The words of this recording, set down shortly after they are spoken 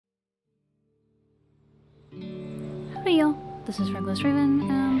Howdy y'all, this is Reglas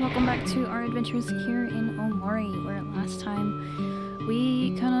and welcome back to our adventures here in Omori, where last time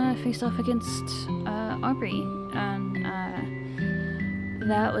we kinda faced off against Omori, and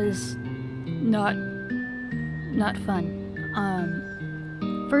that was not fun.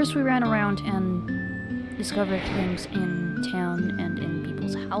 First we ran around and discovered things in town and in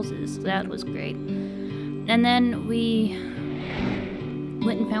people's houses. That was great. And then we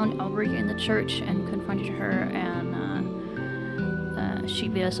went and found Omori in the church and confronted her, and she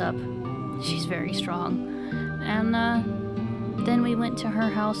beat us up. She's very strong. And then we went to her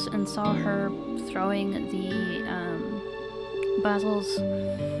house and saw her throwing the Basil's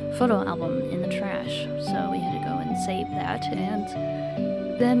photo album in the trash. So we had to go and save that, and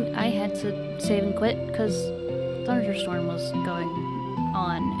then I had to save and quit because thunderstorm was going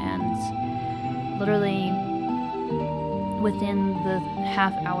on, and literally within the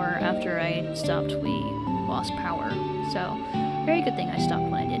half hour after I stopped, we lost power. So, very good thing I stopped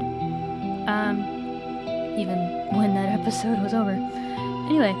when I did. Even when that episode was over.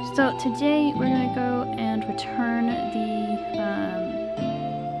 Anyway, so today we're gonna go and return the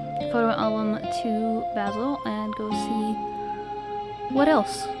photo album to Basil and go see what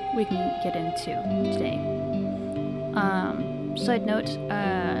else we can get into today. Side note,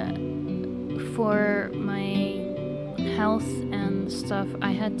 for my health and stuff,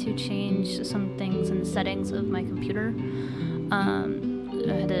 I had to change some things in the settings of my computer.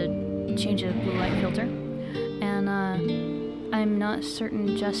 I had to change a blue light filter, and I'm not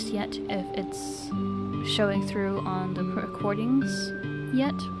certain just yet if it's showing through on the recordings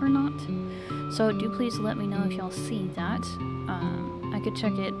yet or not. So do please let me know if y'all see that. I could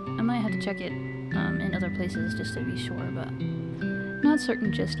check it. I might have to check it in other places just to be sure, but not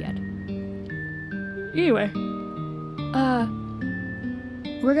certain just yet. Anyway.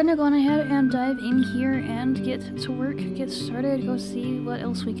 We're gonna go on ahead and dive in here and get to work, get started, go see what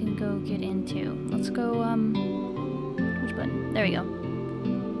else we can go get into. Let's go, which button? There we go.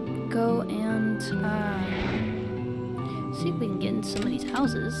 Go and, see if we can get into some of these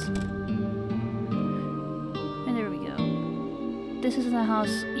houses. And there we go. This is the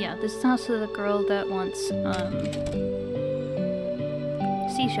house, yeah, this is the house of the girl that wants,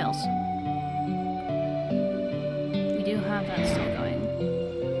 seashells. We do have that still going.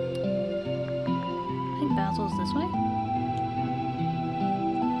 I think Basil's this way?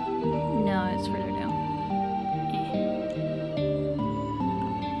 No, it's further down.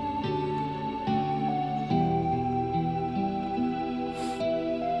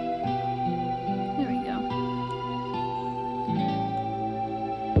 There we go.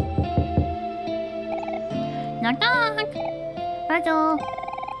 Knock knock! Basil!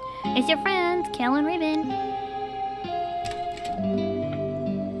 It's your friends, Kel and Raven.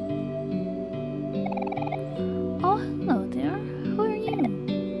 Oh, hello there. Who are you?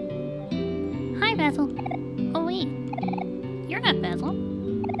 Hi, Basil. Oh, wait. You're not Basil.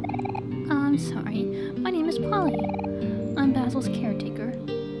 I'm sorry. My name is Polly. I'm Basil's caretaker.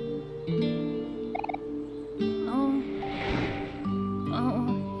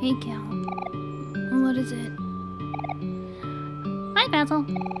 Oh, hey, Cal. What is it? Hi, Basil.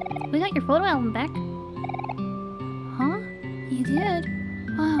 We got your photo album back. Huh? You did?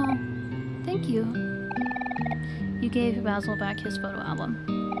 Wow. Thank you. You gave Basil back his photo album.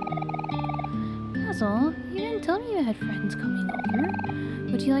 Basil, you didn't tell me you had friends coming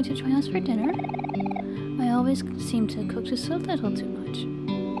over. Would you like to join us for dinner? I always seem to cook just a little too much.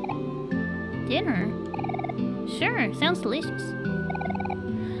 Dinner? Sure, sounds delicious.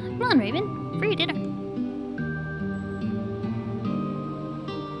 Come on, Raven, for your dinner.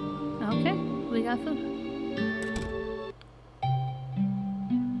 Okay, we got food.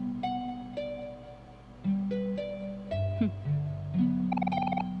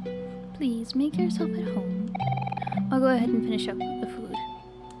 Please make yourself at home. I'll go ahead and finish up the food.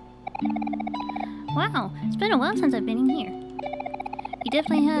 Wow, it's been a while since I've been in here. You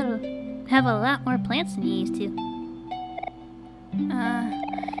definitely have a lot more plants than you used to.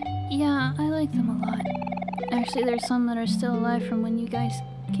 Yeah, I like them a lot. Actually, there's some that are still alive from when you guys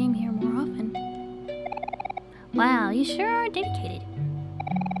came here more often. Wow, you sure are dedicated.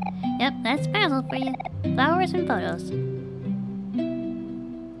 Yep, that's Basil for you. Flowers and photos.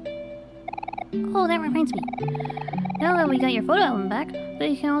 Oh, that reminds me. Now that we got your photo album back,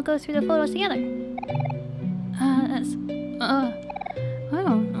 we can all go through the photos together. I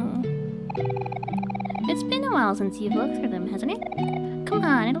don't know. It's been a while since you've looked through them, hasn't it? Come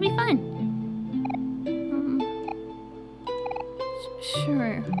on, it'll be fun.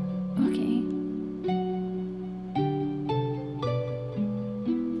 Sure. Okay.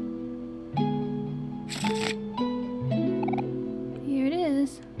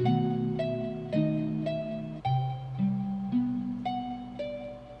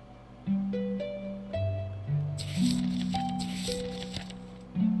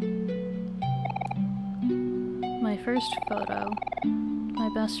 first photo, my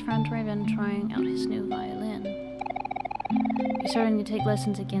best friend Raven trying out his new violin. He's starting to take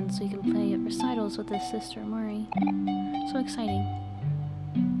lessons again so he can play at recitals with his sister Omori. So exciting.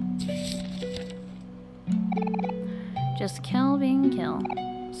 Just Kel being Kel.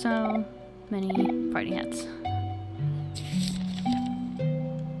 So many party hats.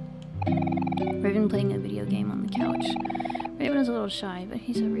 Raven playing a video game on the couch. Raven is a little shy, but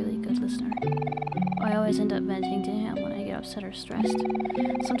he's a really good listener. I always end up venting to him when I get upset or stressed.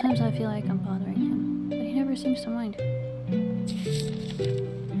 Sometimes I feel like I'm bothering him, but he never seems to mind.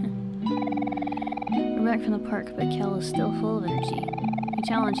 We're back from the park, but Kel is still full of energy. He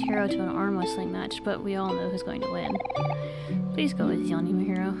challenged Hero to an arm wrestling match, but we all know who's going to win. Please go with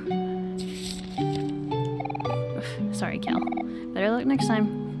ㄚㄖㄩ. Sorry, Kel. Better luck next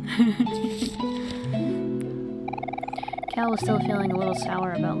time. Kel was still feeling a little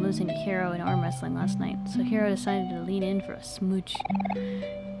sour about losing to Hero in arm wrestling last night, so Hero decided to lean in for a smooch.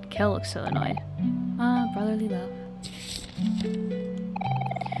 Kel looks so annoyed. Ah, brotherly love.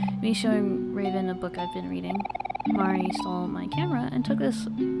 Me showing Raven a book I've been reading. Mari stole my camera and took this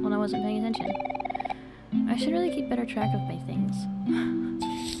when I wasn't paying attention. I should really keep better track of my things.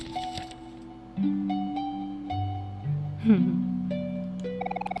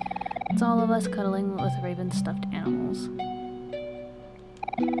 It's all of us cuddling with Raven's stuffed animals.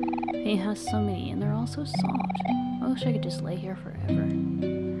 He has so many and they're all so soft. I wish I could just lay here forever.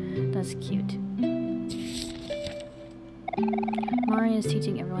 That's cute. Mari is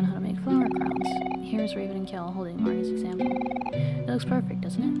teaching everyone how to make flower crowns. Here's Raven and Kel holding Mari's example. It looks perfect,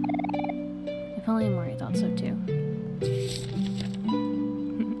 doesn't it? If only Mari thought so too.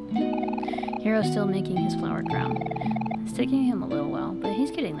 Hero's still making his flower crown. It's taking him a little while, but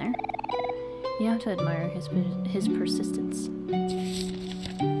he's getting there. You have to admire his persistence.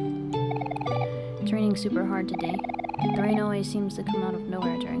 It's raining super hard today. The rain always seems to come out of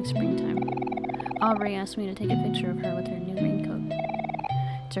nowhere during springtime. Aubrey asked me to take a picture of her with her new raincoat.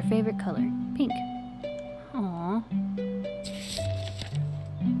 It's her favorite color, pink. Aww.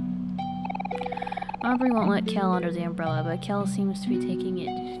 Aubrey won't let Kel under the umbrella, but Kel seems to be taking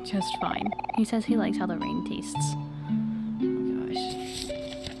it just fine. He says he likes how the rain tastes.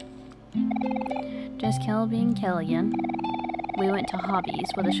 Just Kel being Kel again. We went to Hobby's,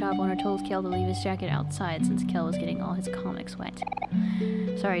 where the shop owner told Kel to leave his jacket outside since Kel was getting all his comics wet.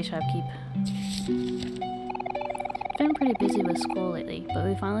 Sorry, shopkeep. Been pretty busy with school lately, but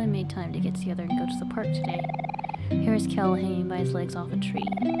we finally made time to get together and go to the park today. Here's Kel hanging by his legs off a tree.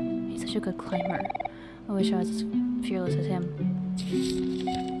 He's such a good climber. I wish I was as fearless as him.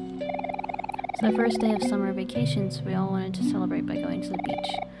 It's the first day of summer vacation, so we all wanted to celebrate by going to the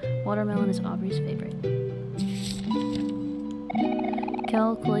beach. Watermelon is Aubrey's favorite.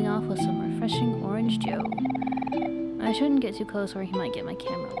 Kel cooling off with some refreshing orange joe. I shouldn't get too close or he might get my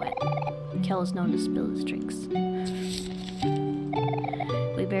camera wet. Kel is known to spill his drinks.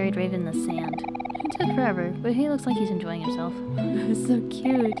 We buried Raven in the sand. It took forever, but he looks like he's enjoying himself. It's so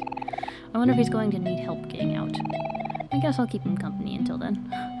cute. I wonder if he's going to need help getting out. I guess I'll keep him company until then.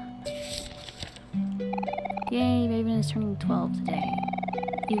 Yay, Raven is turning 12 today.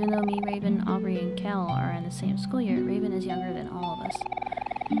 Even though me, Raven, Aubrey, and Kel are in the same school year, Raven is younger than all of us.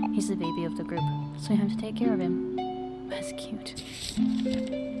 He's the baby of the group, so we have to take care of him. That's cute.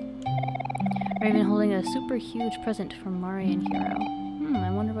 Raven holding a super huge present from Mari and Hero.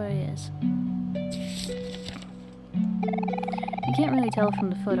 I wonder what it is. You can't really tell from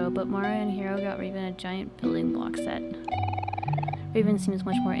the photo, but Mari and Hero got Raven a giant building block set. Raven seems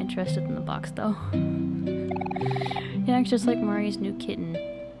much more interested in the box, though. He acts just like Mari's new kitten.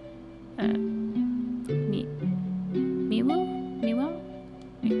 Miwo?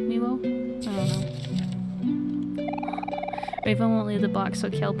 I don't know. Raven won't leave the box, so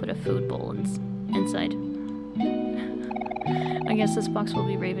Kel put a food bowl inside. I guess this box will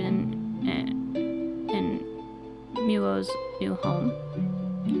be Raven and Miwo's new home.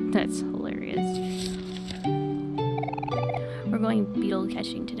 That's hilarious. We're going beetle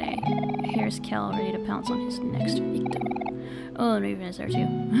catching today. Here's Kel ready to pounce on his next victim. Oh, and Raven is there too.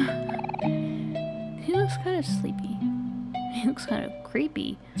 He looks kind of sleepy. He looks kind of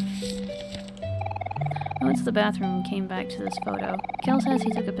creepy. I went to the bathroom and came back to this photo. Kel says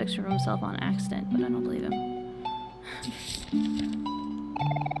he took a picture of himself on accident, but I don't believe him.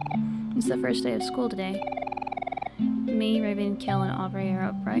 It's the first day of school today. Me, Raven, Kel, and Aubrey are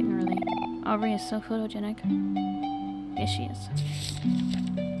up bright and early. Aubrey is so photogenic. Yes, she is.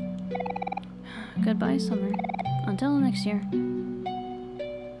 Goodbye, summer. Until next year.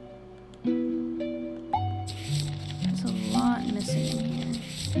 There's a lot missing in here.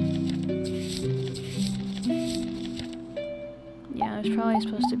 there's probably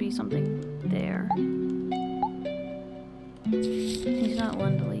supposed to be something there. He's not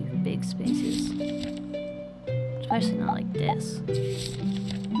one to leave big spaces. Especially not like this.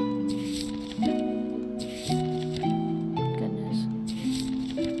 Goodness.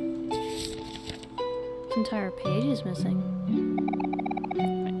 This entire page is missing.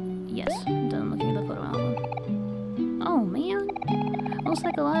 Yes, I'm done looking at the photo album. Oh man! Looks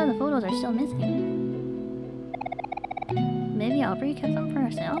like a lot of the photos are still missing. Maybe Aubrey kept them for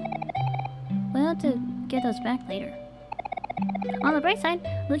herself? We'll have to get those back later. On the bright side,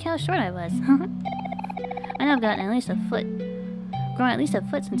 look how short I was. I know I've gotten at least a foot. Grown at least a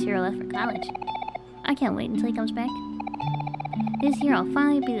foot since Hero left for college. I can't wait until he comes back. This year I'll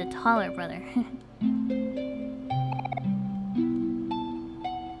finally be the taller brother.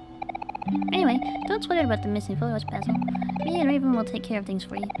 Anyway, don't sweat about the missing photos, Basil. Me and Raven will take care of things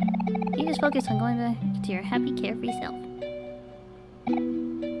for you. You just focus on going back to your happy, carefree self.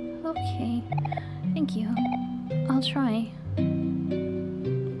 Okay. Thank you. I'll try.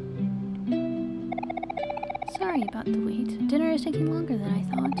 Sorry about the wait. Dinner is taking longer than I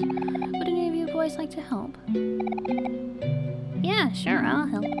thought. Would any of you boys like to help? Yeah, sure, I'll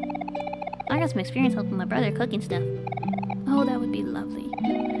help. I got some experience helping my brother cooking stuff. Oh, that would be lovely.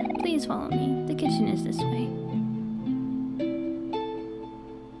 Please follow me. The kitchen is this way.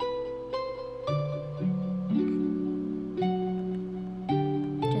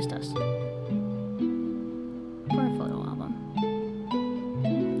 Just us. For a photo album.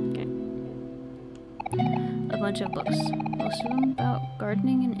 Okay. A bunch of books. Most of them about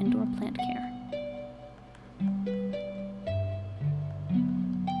gardening and indoor plant care.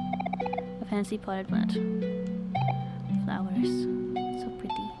 A fancy potted plant. Flowers. So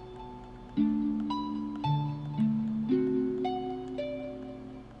pretty.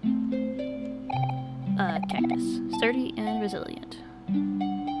 Cactus. Sturdy and resilient.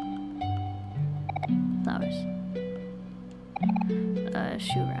 Flowers. A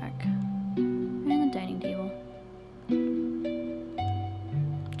shoe rack. And a dining table.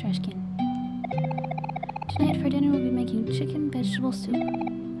 Trash can. Tonight for dinner we'll be making chicken vegetable soup.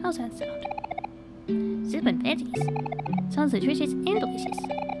 How's that sound? Soup and veggies. Sounds nutritious and delicious.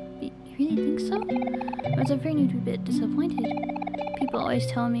 You really think so? I was afraid you'd be a bit disappointed. People always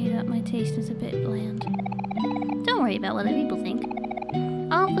tell me that my taste is a bit bland. Don't worry about what other people think.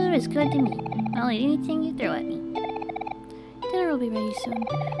 All food is good to me. I'll eat anything you throw at me. Dinner will be ready soon.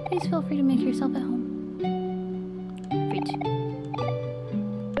 Please feel free to make yourself at home. Fridge.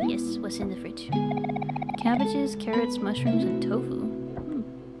 Yes, what's in the fridge? Cabbages, carrots, mushrooms, and tofu.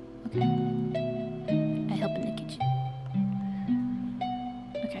 Okay. I help in the kitchen.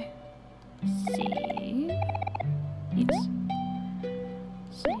 Okay. Save. Yes.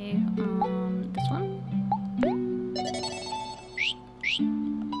 Save on this one.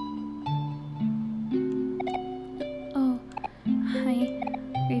 Oh, hi,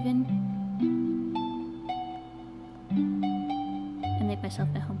 Raven. I make myself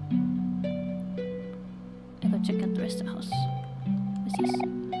at home. I go check out the rest of the house. What's this?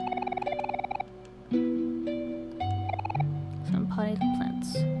 Some potted plants.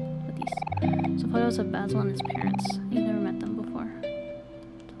 With these. So photos of Basil and his parents. You've never met them before.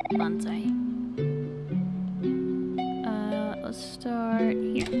 Bonsai. Let's start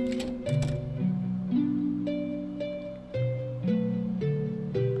here.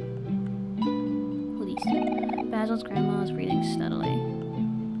 Hoodies. Basil's grandma is reading steadily.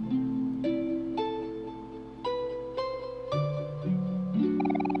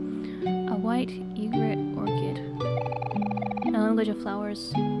 A white egret orchid. In the language of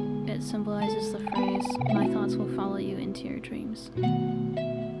flowers, it symbolizes the phrase, "My thoughts will follow you into your dreams."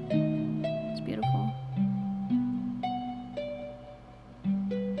 It's beautiful.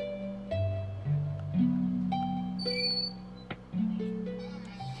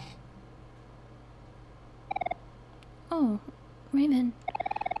 Oh, Raven.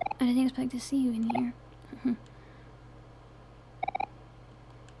 I didn't expect to see you in here.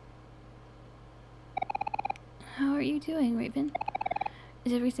 How are you doing, Raven?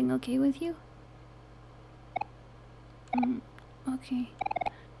 Is everything okay with you? Okay.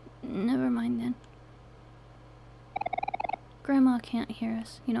 Never mind then. Grandma can't hear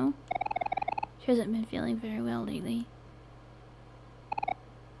us, you know? She hasn't been feeling very well lately.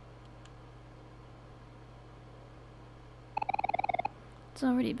 It's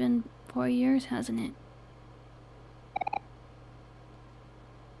already been 4 years, hasn't it?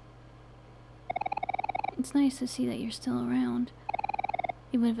 It's nice to see that you're still around,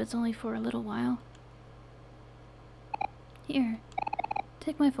 even if it's only for a little while. Here,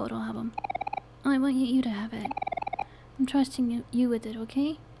 take my photo album. I want you to have it. I'm trusting you with it,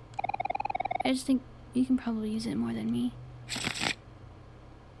 okay? I just think you can probably use it more than me.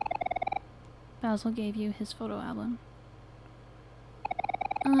 Basil gave you his photo album.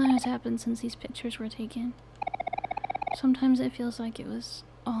 A lot has happened since these pictures were taken. Sometimes it feels like it was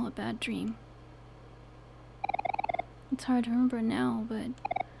all a bad dream. It's hard to remember now, but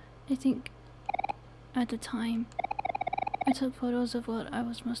I think at the time I took photos of what I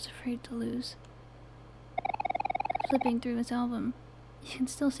was most afraid to lose. Flipping through his album, you can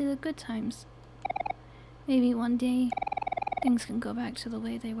still see the good times. Maybe one day things can go back to the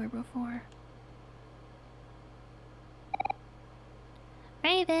way they were before.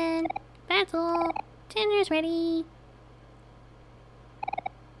 Raven! Basil! Dinner's ready!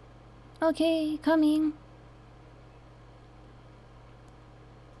 Okay, coming.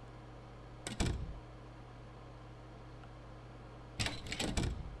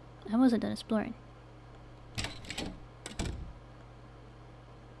 I wasn't done exploring.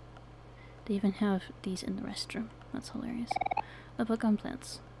 They even have these in the restroom. That's hilarious. A book on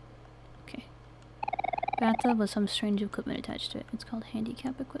plants. Okay. Bathtub with some strange equipment attached to it. It's called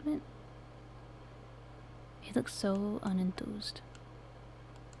handicap equipment. He looks so unenthused.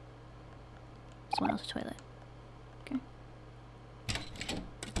 Someone else's toilet. Okay.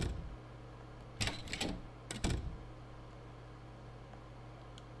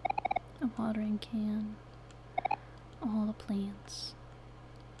 A watering can. All the plants.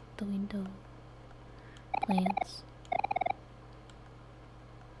 The window. Plants.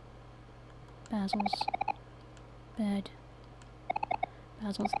 Basil's bed.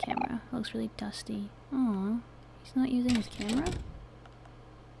 Basil's camera. Looks really dusty. Aw, he's not using his camera?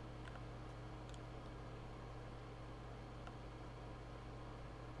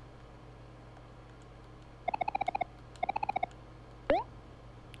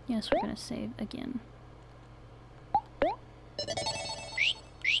 Yes, we're gonna save again.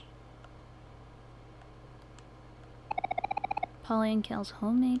 Polly and Cal's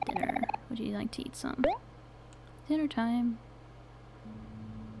homemade dinner. Would you like to eat some? Dinner time.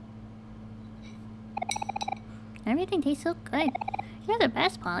 Everything tastes so good. You're the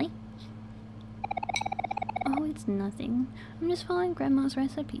best, Polly. Oh, it's nothing. I'm just following Grandma's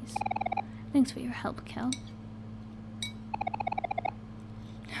recipes. Thanks for your help, Cal.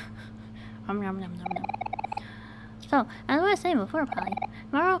 So, as I was saying before, Polly,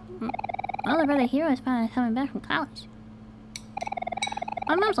 tomorrow, my older brother Hero is finally coming back from college.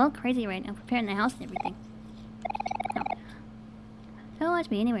 My mom's all crazy right now, preparing the house and everything. No. Don't want to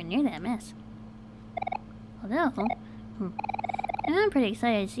be anywhere near that mess. Although, I'm pretty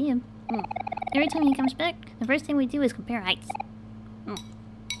excited to see him. Every time he comes back, the first thing we do is compare heights.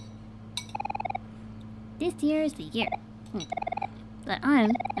 This year is the year that I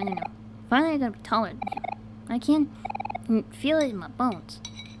don't know, finally gonna be taller than him. I can feel it in my bones.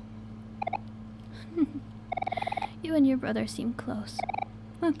 You and your brother seem close.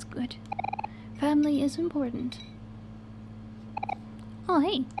 That's good. Family is important. Oh,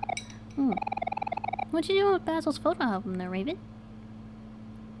 hey. What you doing with Basil's photo album there, Raven?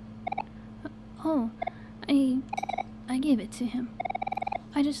 Oh, I gave it to him.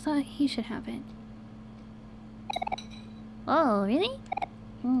 I just thought he should have it. Oh, really?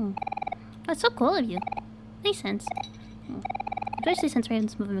 That's so cool of you. Makes sense. Especially since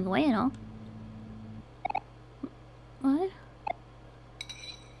Raven's moving away and all. What?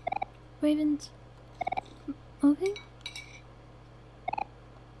 Raven's moving?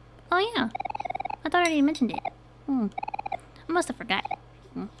 Oh yeah. I thought I already mentioned it. I must have forgot.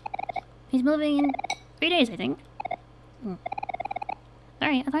 He's moving in 3 days, I think.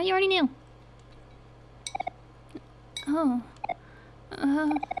 Sorry, I thought you already knew. Oh.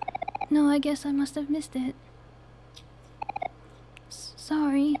 No, I guess I must have missed it.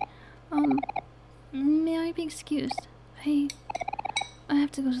 Sorry. May I be excused? I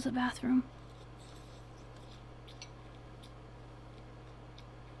have to go to the bathroom.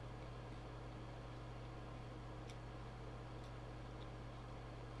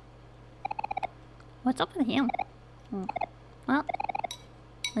 What's up with him? Well,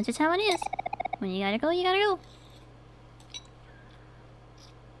 that's just how it is. When you gotta go, you gotta go.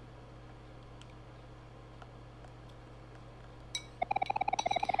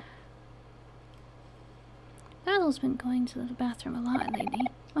 Basil's been going to the bathroom a lot lately.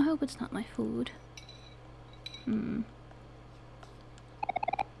 I hope it's not my food.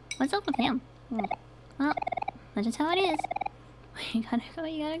 What's up with him? Well, that's just how it is. You gotta go,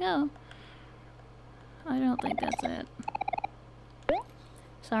 you gotta go. I don't think that's it.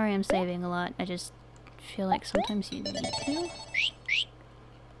 Sorry I'm saving a lot. I just feel like sometimes you need to.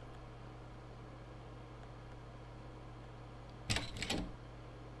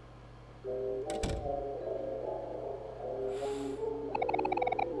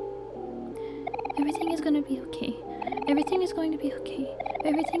 be okay.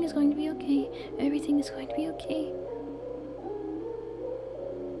 Everything is going to be okay. Everything is going to be okay.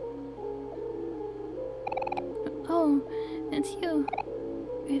 Oh, it's you.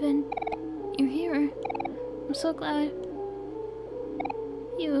 Raven, you're here. I'm so glad.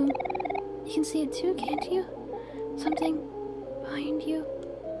 You can see it too, can't you? Something behind you.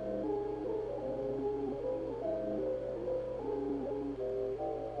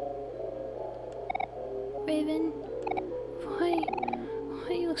 Raven, why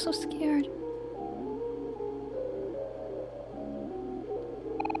do you look so scared?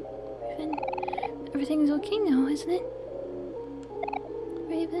 Raven, everything's okay now, isn't it?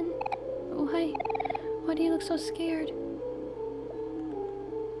 Raven, why do you look so scared?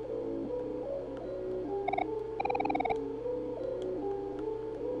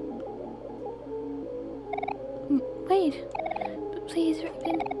 Wait, please,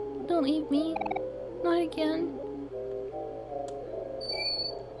 Raven, don't leave me. Not again.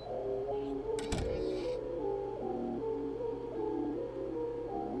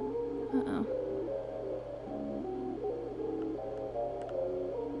 Uh-oh.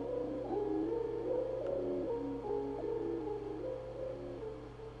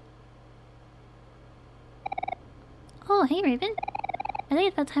 Oh, hey, Raven. I think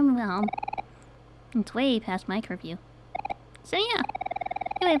it's about time we went home. It's way past my curfew. So yeah.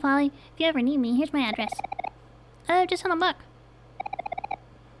 Anyway, Polly, if you ever need me, here's my address. Just on a buck.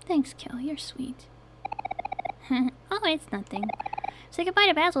 Thanks, Kel. You're sweet. Oh, it's nothing. Say goodbye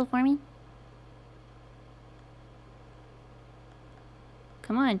to Basil for me.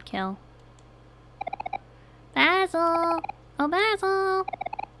 Come on, Kel. Basil! Oh, Basil!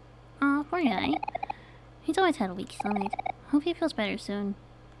 Aw, poor guy. He's always had a weak stomach. Hope he feels better soon.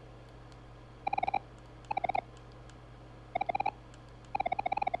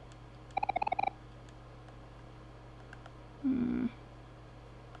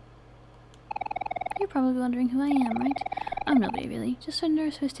 You're probably wondering who I am, right? I'm nobody really, just a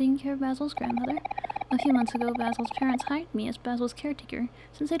nurse who's taking care of Basil's grandmother. A few months ago, Basil's parents hired me as Basil's caretaker,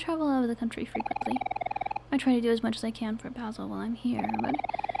 since they travel out of the country frequently. I try to do as much as I can for Basil while I'm here, but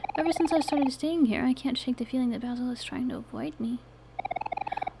ever since I started staying here, I can't shake the feeling that Basil is trying to avoid me.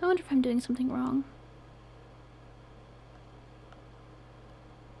 I wonder if I'm doing something wrong.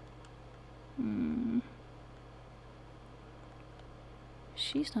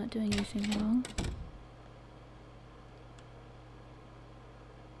 She's not doing anything wrong.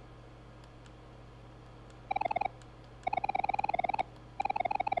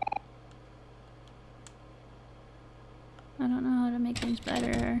 I don't know how to make things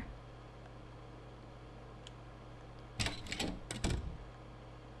better.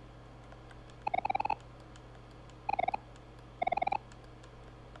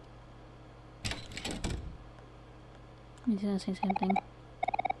 He's gonna say something.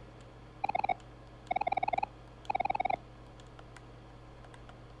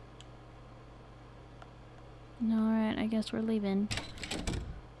 Alright, I guess we're leaving.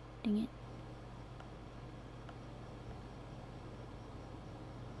 Dang it.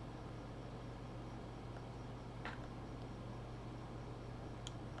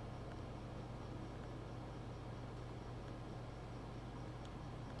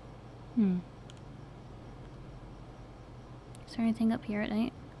 Is there anything up here at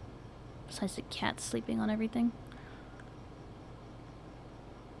night? Besides the cat sleeping on everything?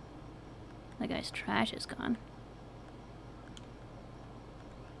 That guy's trash is gone.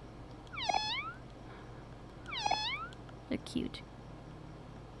 They're cute.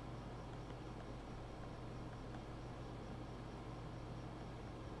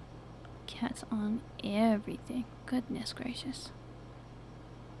 Cats on everything. Goodness gracious.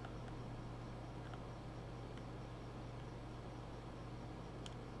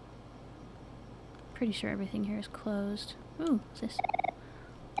 Pretty sure everything here is closed. Ooh, what's this?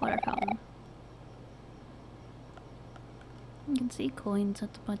 Water fountain. You can see coins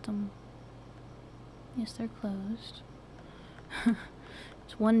at the bottom. Yes, they're closed.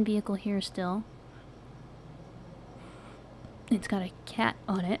 There's one vehicle here still. It's got a cat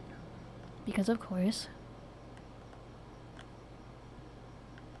on it. Because of course.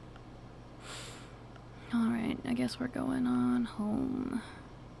 Alright, I guess we're going on home.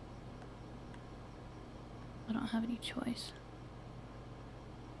 I don't have any choice.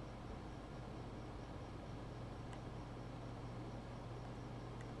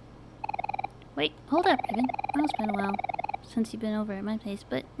 Wait, hold up, Raven. I know it's been a while since you've been over at my place,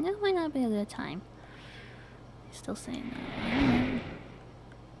 but no, might not be a good time. He's still saying that.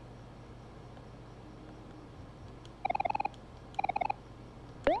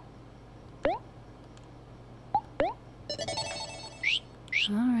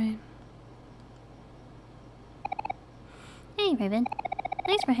 Alright. Hey, Raven.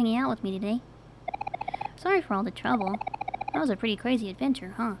 Thanks for hanging out with me today. Sorry for all the trouble. That was a pretty crazy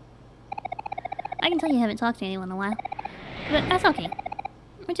adventure, huh? I can tell you haven't talked to anyone in a while. But that's okay.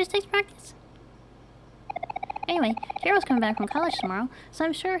 It just takes practice. Anyway, Hero's coming back from college tomorrow, so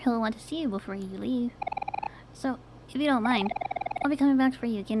I'm sure he'll want to see you before you leave. So, if you don't mind, I'll be coming back for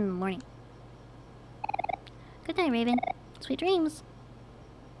you again in the morning. Good night, Raven. Sweet dreams.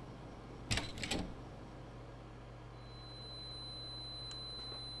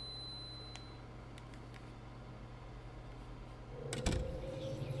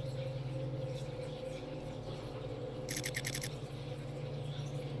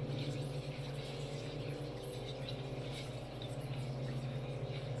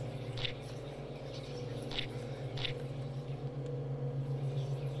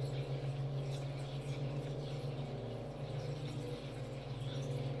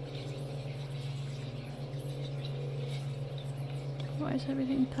 Why is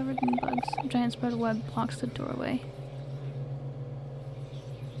everything covered in bugs? A giant spread web blocks the doorway.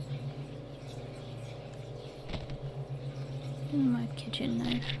 And my kitchen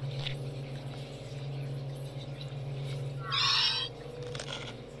knife.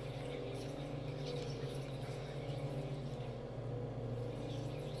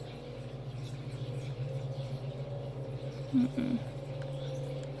 Mm-mm.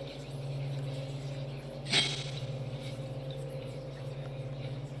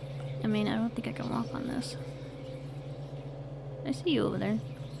 I mean, I don't think I can walk on this. I see you over there.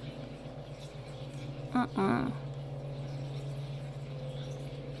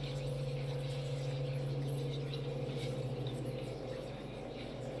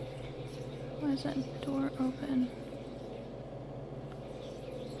 Why is that door open?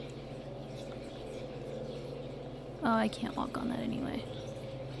 Oh, I can't walk on that anyway.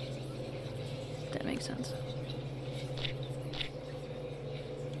 That makes sense.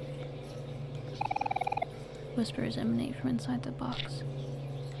 Whispers emanate from inside the box.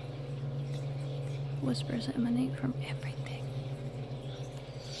 Whispers emanate from everything.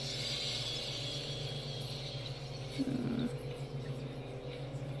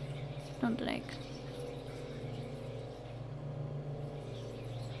 Don't like.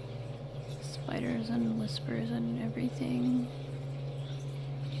 Spiders and whispers and everything.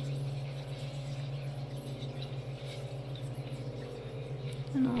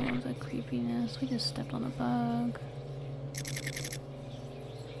 And all of the creepiness. We just stepped on a bug.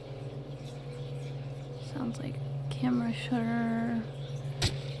 Sounds like camera shutter.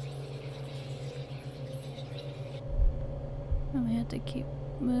 And we have to keep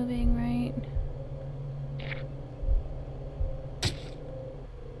moving, right?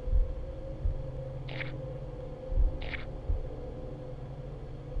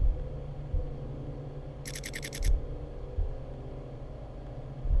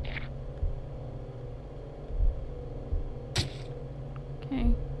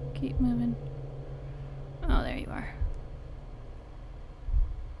 Okay, keep moving. Oh, there you are.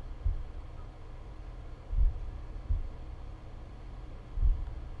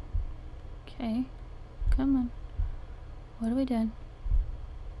 Okay, come on. What have we done?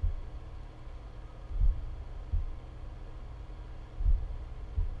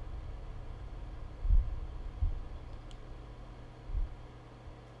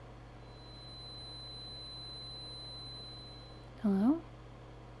 Hello?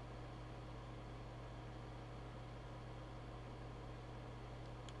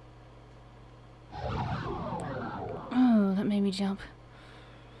 Oh, that made me jump.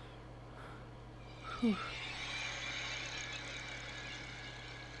 Whew.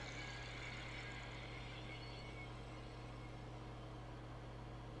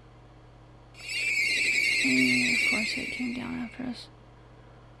 Of course it came down after us.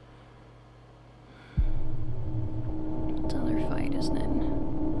 It's another fight, isn't it?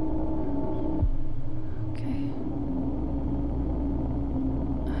 Okay.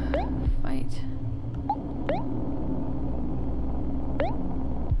 Fight.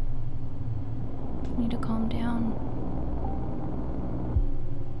 Need to calm down.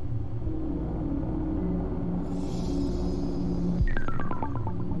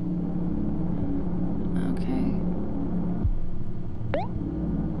 Okay.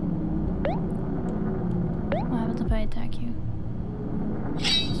 What happens if I attack you? I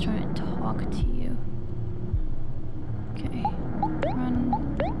was trying to talk to you. Okay. Run.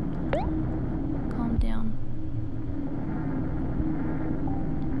 Calm down.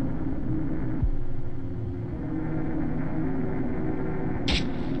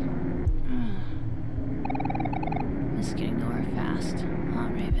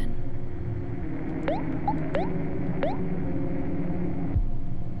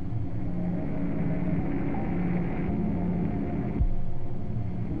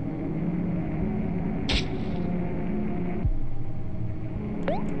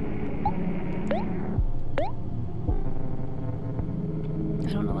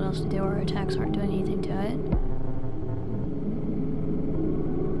 I don't know what else to do. Our attacks aren't doing anything to it.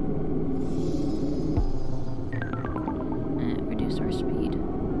 Reduce our speed.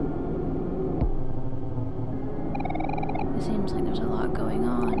 It seems like there's a lot going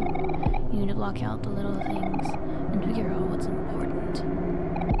on. You need to block out the little things and figure out what's important.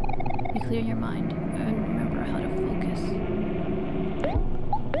 You clear your mind and remember how to focus.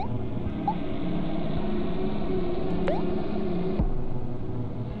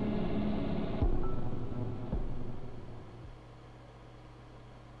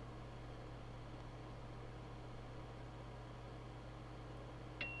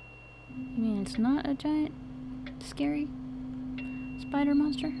 You mean it's not a giant, scary spider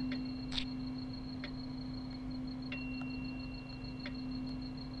monster?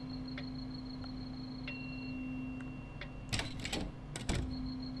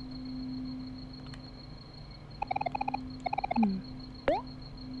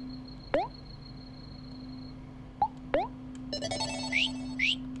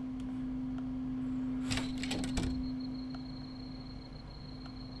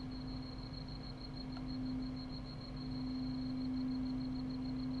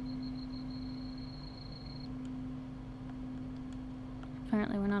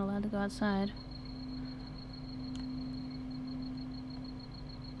 Apparently we're not allowed to go outside.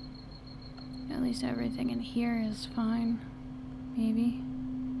 At least everything in here is fine. Maybe.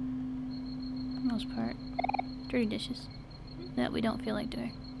 For the most part. Dirty dishes. That we don't feel like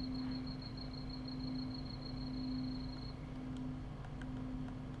doing.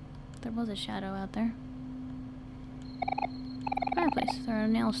 There was a shadow out there. Fireplace. There are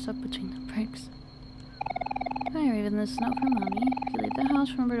nails stuck between the bricks. Hi, Raven, this is Note from Mommy. If you leave the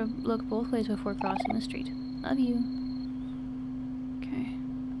house, remember to look both ways before crossing the street. Love you. Okay.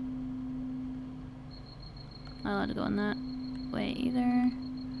 Not allowed to go in that way either.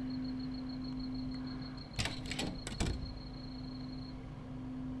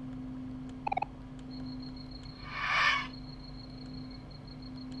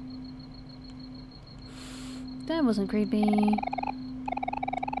 That wasn't creepy.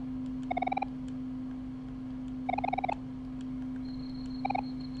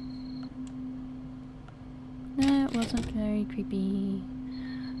 That wasn't very creepy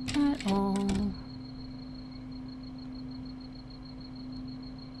at all.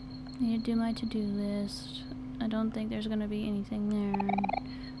 Need to do my to-do list. I don't think there's gonna be anything there.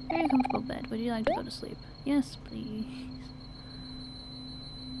 Very comfortable bed. Would you like to go to sleep? Yes, please.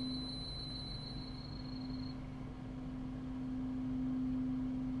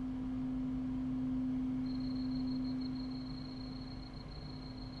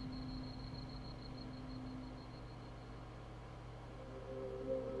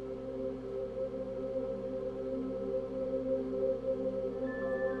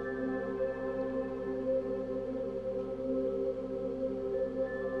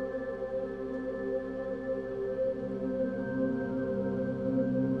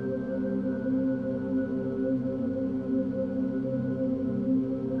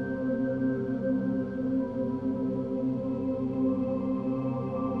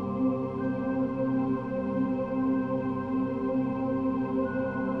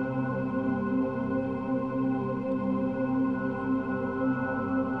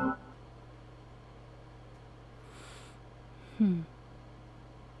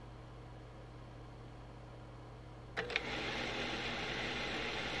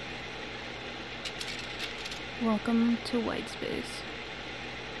 Welcome to White Space.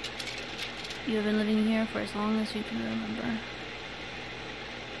 You have been living here for as long as you can remember.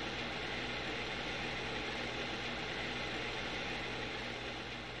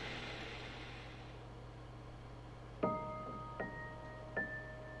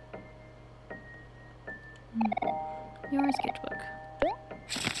 Your sketchbook.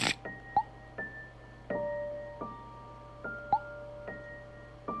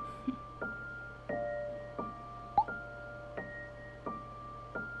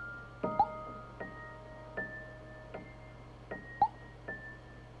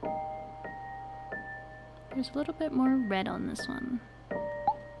 There's a little bit more red on this one.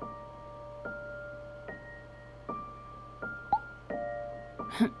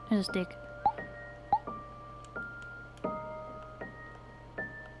 There's a stick.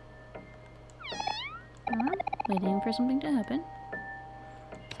 Waiting for something to happen.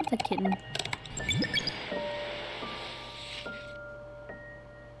 It's a kitten.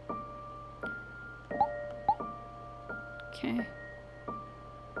 Okay.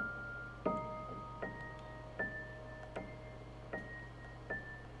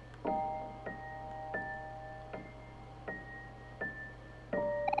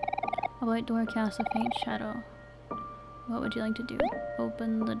 A white door casts a faint shadow. What would you like to do?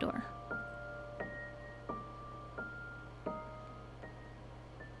 Open the door.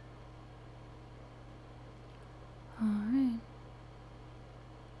 Alright.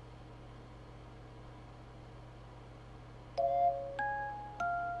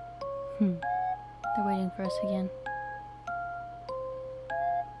 They're waiting for us again.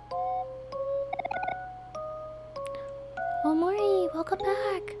 Omori, welcome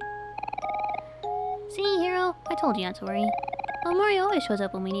back! See, hero? I told you not to worry. Omori always shows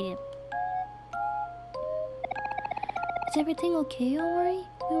up when we need him. Is everything okay, Omori?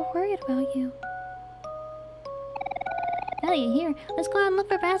 We were worried about you. Now that you're here, let's go out and look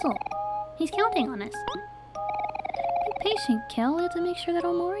for Basil. He's counting on us. Be patient, Kel. We have to make sure that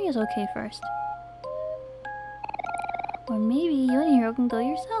Omori is okay first. Or maybe you and Hero can go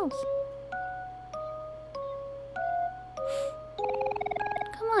yourselves.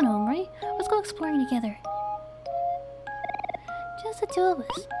 Come on, Omori. Let's go exploring together. Just the two of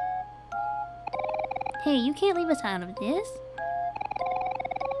us. Hey, you can't leave us out of this.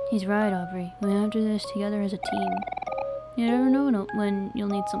 He's right, Aubrey. We have to do this together as a team. You never know when you'll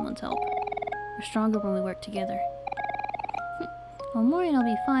need someone's help. We're stronger when we work together. Omori and I'll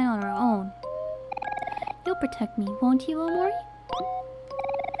be fine on our own. You'll protect me, won't you, Omori?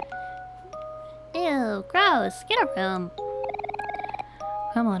 Ew, gross. Get a room.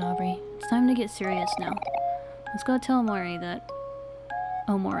 Come on, Aubrey. It's time to get serious now. Let's go tell Omori that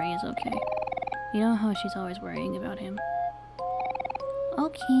Omori is okay. You know how she's always worrying about him.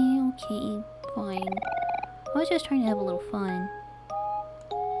 Okay, fine. I was just trying to have a little fun.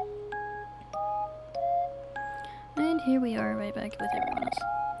 And here we are, right back with everyone else.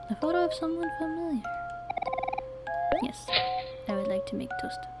 A photo of someone familiar. Yes, I would like to make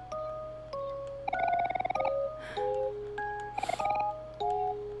toast.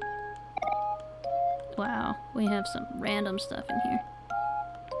 Wow, we have some random stuff in here.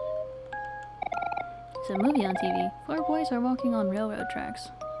 It's a movie on TV. 4 boys are walking on railroad tracks.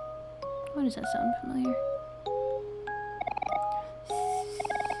 Why does that sound familiar?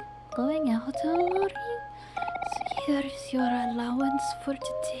 Going out, Omori? So here's your allowance for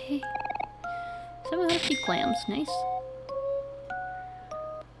today. Someone had a few clams. Nice.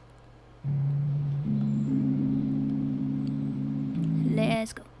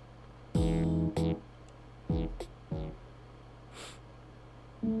 Let's go.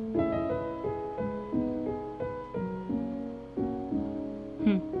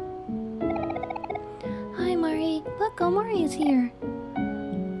 Hi, Mari. Look, Omori is here.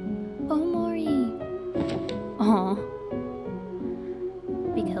 Omori. Aw.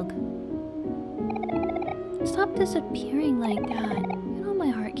 Big hug. Stop disappearing like that. You know my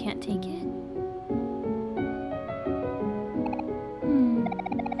heart can't take it.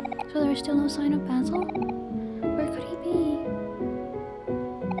 So there's still no sign of Basil? Where could he be?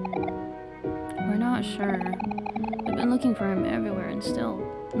 We're not sure. We've been looking for him everywhere and still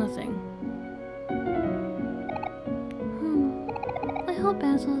nothing. I hope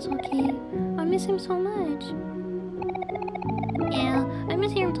Basil is okay. I miss him so much. Yeah, I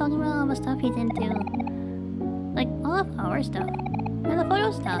miss hearing him talking about all the stuff he's into. Like, all of our stuff. And the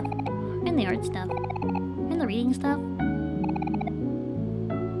photo stuff. And the art stuff. And the reading stuff.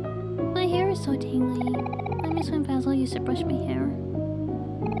 My hair is so tingly. I miss when Basil used to brush my hair.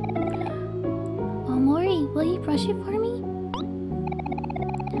 Omori, will you brush it for me?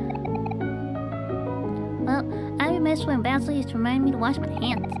 Well, I miss when Basil used to remind me to wash my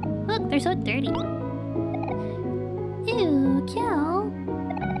hands. Look, they're so dirty. Ew, Kel.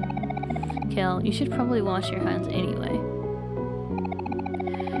 Kel, you should probably wash your hands anyway.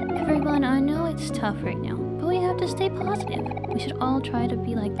 Everyone, I know it's tough right now, but we have to stay positive. We should all try to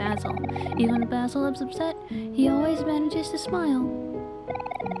be like Basil. Even when Basil is upset, he always manages to smile.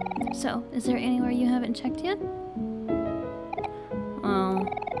 So, is there anywhere you haven't checked yet?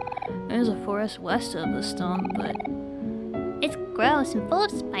 There's a forest west of the stump, but it's gross and full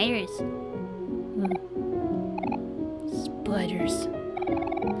of spiders. Spiders.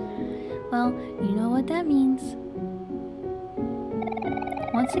 Well, you know what that means.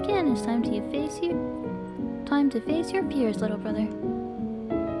 Once again, it's time to face your fears, little brother.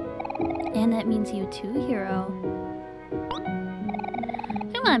 And that means you too, Hero.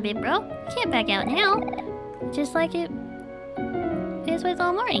 Come on, big bro. You can't back out now. Just like it is with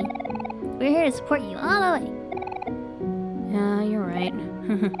Omori. We're here to support you all the way. Yeah, you're right.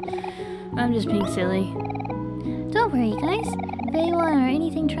 I'm just being silly. Don't worry, guys. If anyone or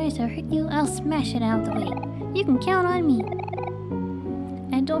anything tries to hurt you, I'll smash it out of the way. You can count on me.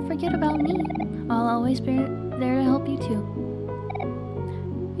 And don't forget about me. I'll always be there to help you too.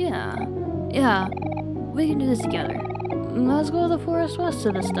 Yeah, we can do this together. Let's go to the forest west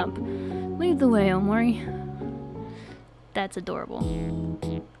of the stump. Lead the way, Omori. That's adorable.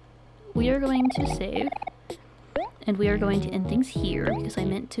 We are going to save, and we are going to end things here, because I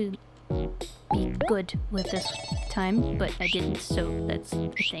meant to be good with this time, but I didn't, so that's the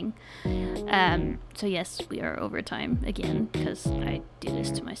thing. So yes, we are over time again, because I do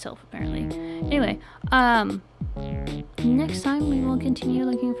this to myself, apparently. Anyway, next time we will continue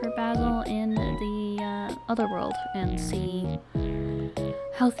looking for Basil in the other world and see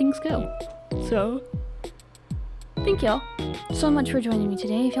how things go. So, thank y'all so much for joining me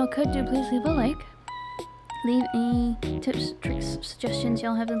today. If y'all could, do please leave a like. Leave any tips, tricks, suggestions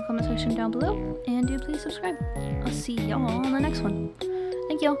y'all have in the comment section down below. And do please subscribe. I'll see y'all on the next one.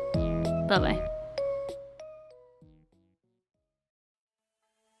 Thank y'all. Bye-bye.